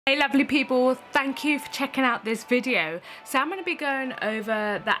Hey lovely people, thank you for checking out this video. So I'm going to be going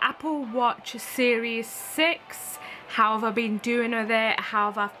over the Apple Watch Series 6. How have I been doing with it?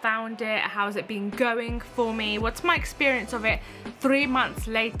 How have I found it? How's it been going for me? What's my experience of it 3 months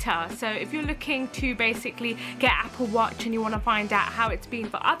later? So if you're looking to basically get Apple Watch and you want to find out how it's been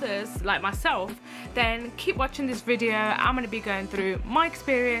for others like myself, then keep watching this video. I'm going to be going through my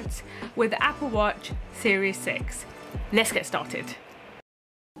experience with the Apple Watch Series 6. Let's get started.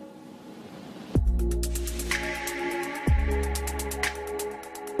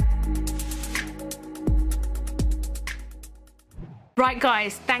 Right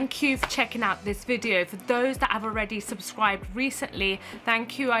guys, thank you for checking out this video. For those that have already subscribed recently,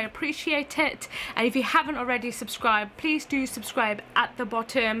 thank you, I appreciate it. And if you haven't already subscribed, please do subscribe at the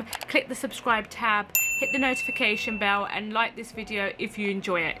bottom, click the subscribe tab, hit the notification bell and like this video if you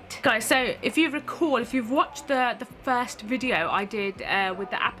enjoy it. Guys, so if you recall, if you've watched the first video I did with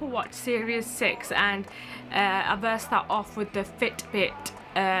the Apple Watch Series 6 and I versed that off with the Fitbit,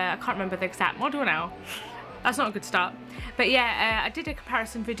 I can't remember the exact model now. That's not a good start. But yeah, I did a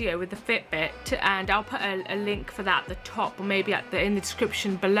comparison video with the Fitbit and I'll put a link for that at the top or maybe in the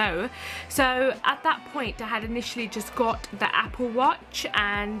description below. So at that point I had initially just got the Apple Watch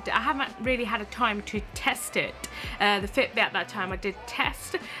and I haven't really had a time to test it. The Fitbit at that time I did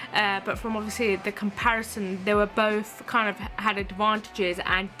test, but from obviously the comparison they were both kind of had advantages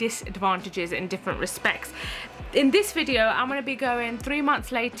and disadvantages in different respects. In this video I'm going to be going 3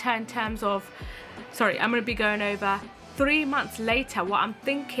 months later in terms of I'm going to be going over 3 months later what I'm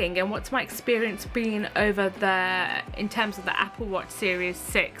thinking and what's my experience been over in terms of the Apple Watch Series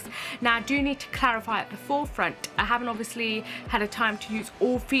 6. Now I do need to clarify at the forefront, I haven't obviously had a time to use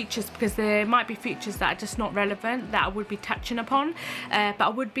all features because there might be features that are just not relevant that I would be touching upon, but I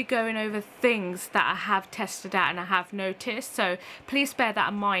would be going over things that I have tested out and I have noticed, so please bear that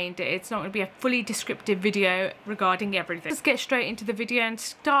in mind. It's not going to be a fully descriptive video regarding everything. Let's get straight into the video and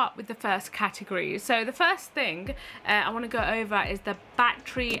start with the first category. So the first thing I want to go over is the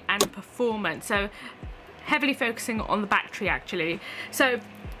battery and performance, so heavily focusing on the battery actually. So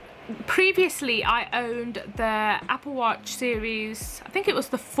previously I owned the Apple Watch Series, I think it was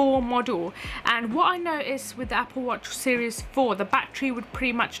the 4 model, and what I noticed with the Apple Watch Series 4, the battery would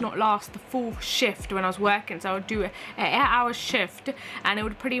pretty much not last the full shift when I was working. So I would do an 8-hour shift and it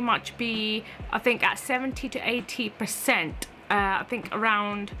would pretty much be, I think, at 70 to 80%, I think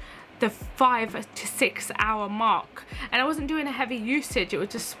around the 5 to 6 hour mark, and I wasn't doing a heavy usage. It was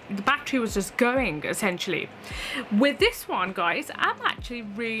just, the battery was just going essentially. With this one guys, I'm actually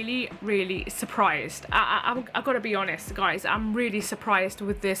really surprised. I've got to be honest guys, I'm really surprised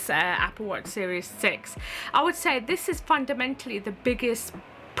with this Apple Watch Series 6. I would say this is fundamentally the biggest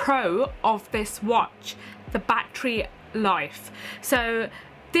pro of this watch, the battery life. So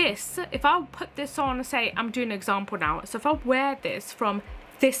this, if I'll put this on, say I'm doing an example now, so if I wear this from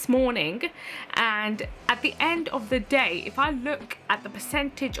this morning and at the end of the day, if I look at the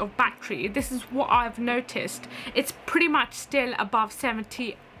percentage of battery, this is what I've noticed, it's pretty much still above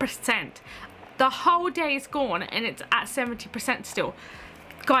 70%. The whole day is gone and it's at 70% still.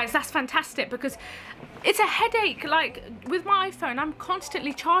 Guys, that's fantastic because it's a headache. Like with my iPhone, I'm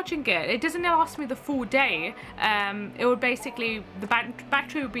constantly charging it. It doesn't last me the full day. It would basically, the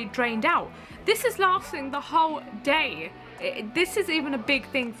battery would be drained out. This is lasting the whole day. This is even a big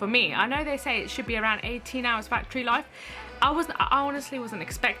thing for me. I know they say it should be around 18 hours battery life. I honestly wasn't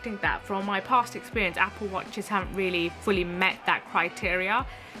expecting that. From my past experience, Apple Watches haven't really fully met that criteria.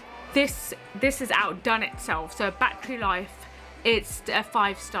 This has outdone itself. So battery life, it's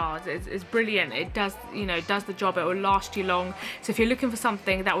 5 stars. It's brilliant. It does, you know, does the job. It will last you long. So if you're looking for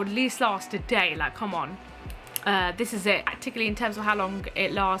something that would at least last a day, like come on, this is it. Particularly in terms of how long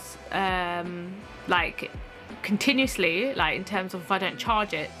it lasts, like continuously, like in terms of if I don't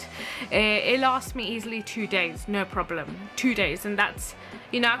charge it, it lasts me easily 2 days, no problem. 2 days, and that's,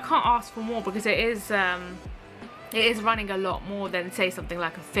 you know, I can't ask for more because it is running a lot more than say something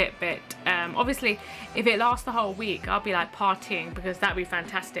like a Fitbit. Obviously if it lasts the whole week I'll be like partying because that'd be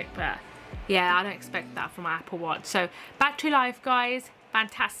fantastic, but yeah, I don't expect that from my Apple Watch. So battery life guys,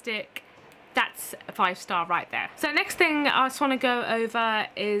 fantastic. That's a 5-star right there. So next thing I just want to go over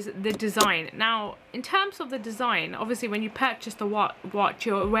is the design. Now in terms of the design, obviously when you purchase the watch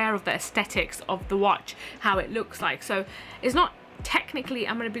you're aware of the aesthetics of the watch, how it looks like. So it's not technically,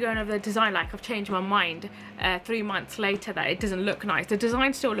 I'm going to be going over the design like I've changed my mind 3 months later that it doesn't look nice. The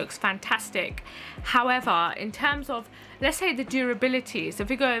design still looks fantastic. However, in terms of, let's say the durability, so if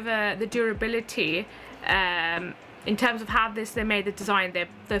we go over the durability, in terms of how they made the design,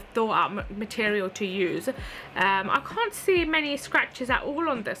 they've thought out material to use. I can't see many scratches at all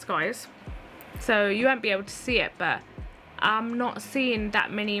on this, guys, so you won't be able to see it, but I'm not seeing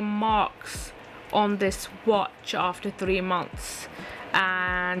that many marks on this watch after 3 months.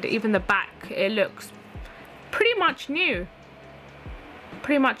 And even the back, it looks pretty much new.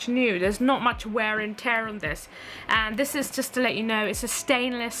 There's not much wear and tear on this. And this is just to let you know, it's a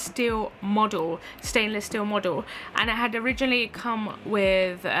stainless steel model, and it had originally come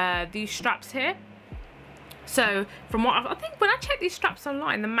with these straps here. So from what I think, when I checked these straps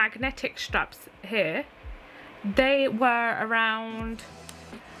online, the magnetic straps here, they were around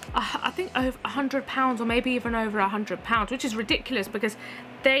I think over £100, or maybe even over £100, which is ridiculous because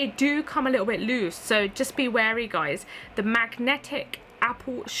they do come a little bit loose. So just be wary, guys. The magnetic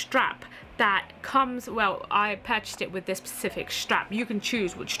Apple strap that comes, well, I purchased it with this specific strap. You can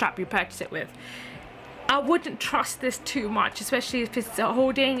choose which strap you purchase it with. I wouldn't trust this too much, especially if it's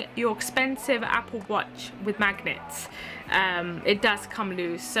holding your expensive Apple Watch with magnets. It does come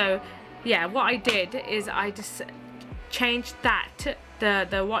loose. So yeah, what I did is I just changed that,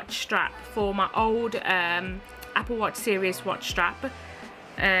 the watch strap, for my old Apple Watch series watch strap,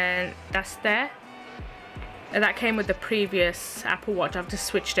 and that's there. And that came with the previous Apple Watch. I've just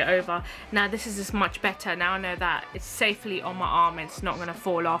switched it over. Now this is just much better. Now I know that it's safely on my arm and it's not going to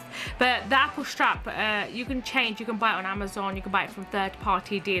fall off. But the Apple strap, you can change. You can buy it on Amazon. You can buy it from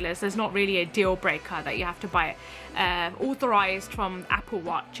third-party dealers. There's not really a deal breaker that you have to buy it authorized from Apple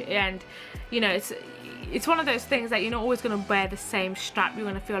Watch. And you know, it's one of those things that you're not always going to wear the same strap. You're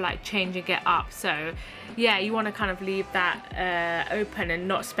going to feel like changing it up. So yeah, you want to kind of leave that open and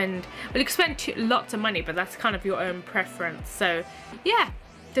not spend, well, you can spend lots of money, but that's kind of your own preference. So yeah,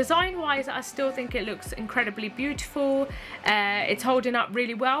 design wise, I still think it looks incredibly beautiful. It's holding up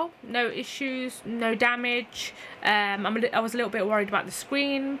really well, no issues, no damage. I was a little bit worried about the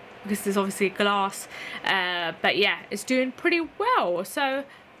screen because there's obviously glass, but yeah, it's doing pretty well, so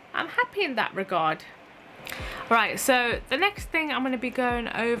I'm happy in that regard. Right, so the next thing I'm going to be going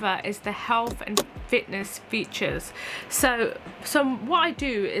over is the health and fitness features. So what I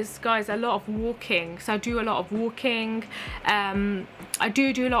do is, guys, a lot of walking. So I do a lot of walking. I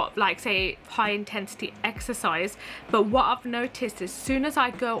do a lot of, like, say, high intensity exercise. But what I've noticed, as soon as I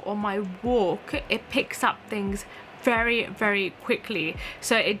go on my walk, it picks up things very, very quickly.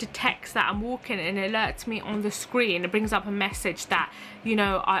 So it detects that I'm walking and it alerts me on the screen. It brings up a message that, you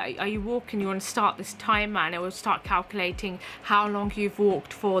know, are you walking? You want to start this timer, and it will start calculating how long you've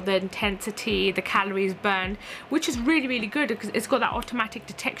walked for, the intensity, the calories burned, which is really, really good because it's got that automatic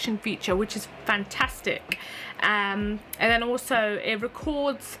detection feature, which is fantastic. And then also it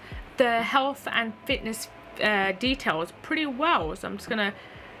records the health and fitness details pretty well. So I'm just gonna,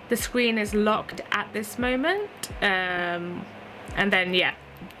 the screen is locked at this moment, and then yeah,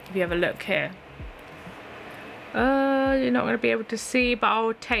 if you have a look here, you're not going to be able to see, but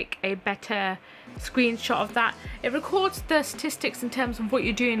I'll take a better screenshot of that. It records the statistics in terms of what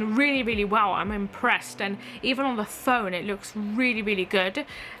you're doing really, really well. I'm impressed, and even on the phone it looks really, really good.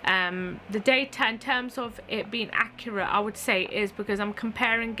 The data in terms of it being accurate, I would say, is because I'm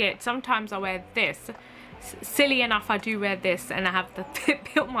comparing it. Sometimes I wear this. Silly enough, I do wear this, and I have the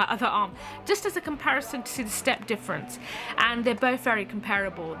Fitbit on my other arm, just as a comparison to see the step difference, and they're both very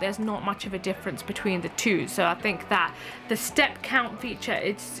comparable. There's not much of a difference between the two, so I think that the step count feature,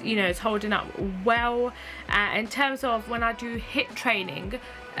 it's, you know, it's holding up well. In terms of when I do HIIT training,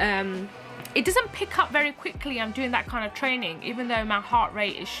 it doesn't pick up very quickly. I'm doing that kind of training, even though my heart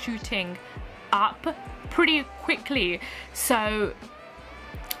rate is shooting up pretty quickly. So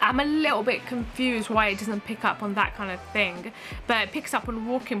I'm a little bit confused why it doesn't pick up on that kind of thing, but it picks up on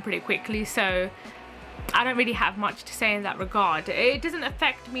walking pretty quickly, so I don't really have much to say in that regard. It doesn't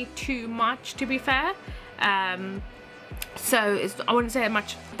affect me too much, to be fair. So I wouldn't say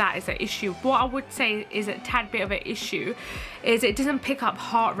much that is an issue. What I would say is a tad bit of an issue is it doesn't pick up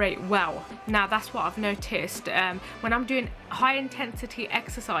heart rate well. Now that's what I've noticed. When I'm doing high intensity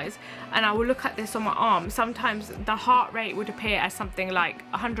exercise and I will look at this on my arm, sometimes the heart rate would appear as something like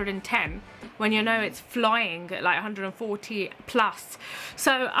 110 when you know it's flying at like 140 plus.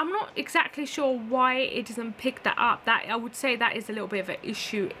 So I'm not exactly sure why it doesn't pick that up. That, I would say, that is a little bit of an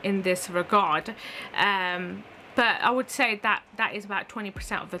issue in this regard. But I would say that that is about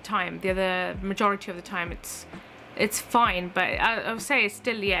 20% of the time. The other majority of the time it's fine, but I would say it's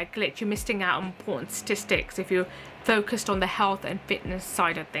still, yeah, a glitch. You're missing out on important statistics if you're focused on the health and fitness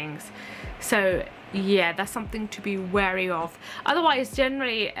side of things. So yeah, that's something to be wary of. Otherwise,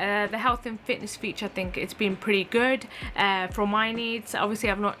 generally, the health and fitness feature, I think it's been pretty good for my needs. Obviously,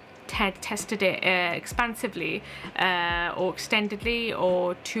 I've not tested it expansively or extendedly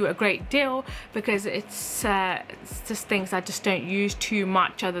or to a great deal, because it's just things I just don't use too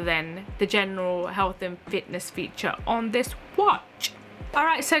much other than the general health and fitness feature on this watch.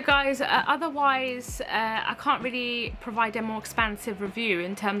 Alright, so guys, otherwise I can't really provide a more expansive review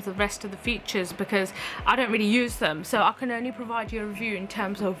in terms of the rest of the features because I don't really use them. So I can only provide you a review in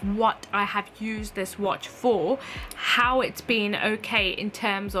terms of what I have used this watch for, how it's been okay in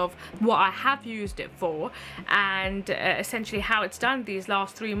terms of what I have used it for, and essentially how it's done these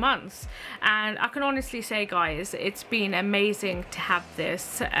last 3 months. And I can honestly say, guys, it's been amazing to have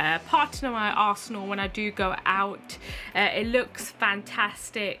this part in my arsenal when I do go out. It looks fantastic.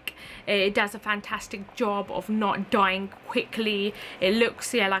 It does a fantastic job of not dying quickly. It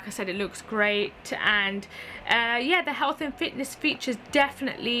looks, yeah, like I said, it looks great. And yeah, the health and fitness features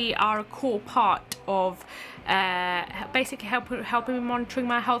definitely are a core part of basically helping me monitoring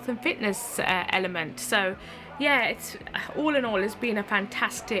my health and fitness element. So yeah, it's all in all, it's been a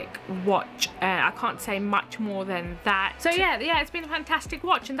fantastic watch. I can't say much more than that. So yeah, it's been a fantastic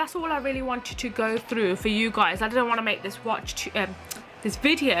watch, and that's all I really wanted to go through for you guys. I didn't want to make this watch this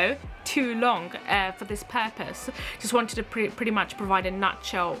video too long for this purpose. Just wanted to pretty much provide a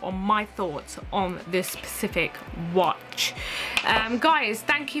nutshell on my thoughts on this specific watch. Guys,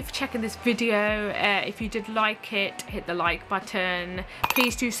 thank you for checking this video. If you did like it, hit the like button.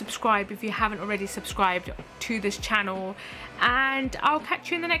 Please do subscribe if you haven't already subscribed to this channel, and I'll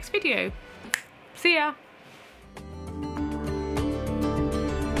catch you in the next video. See ya.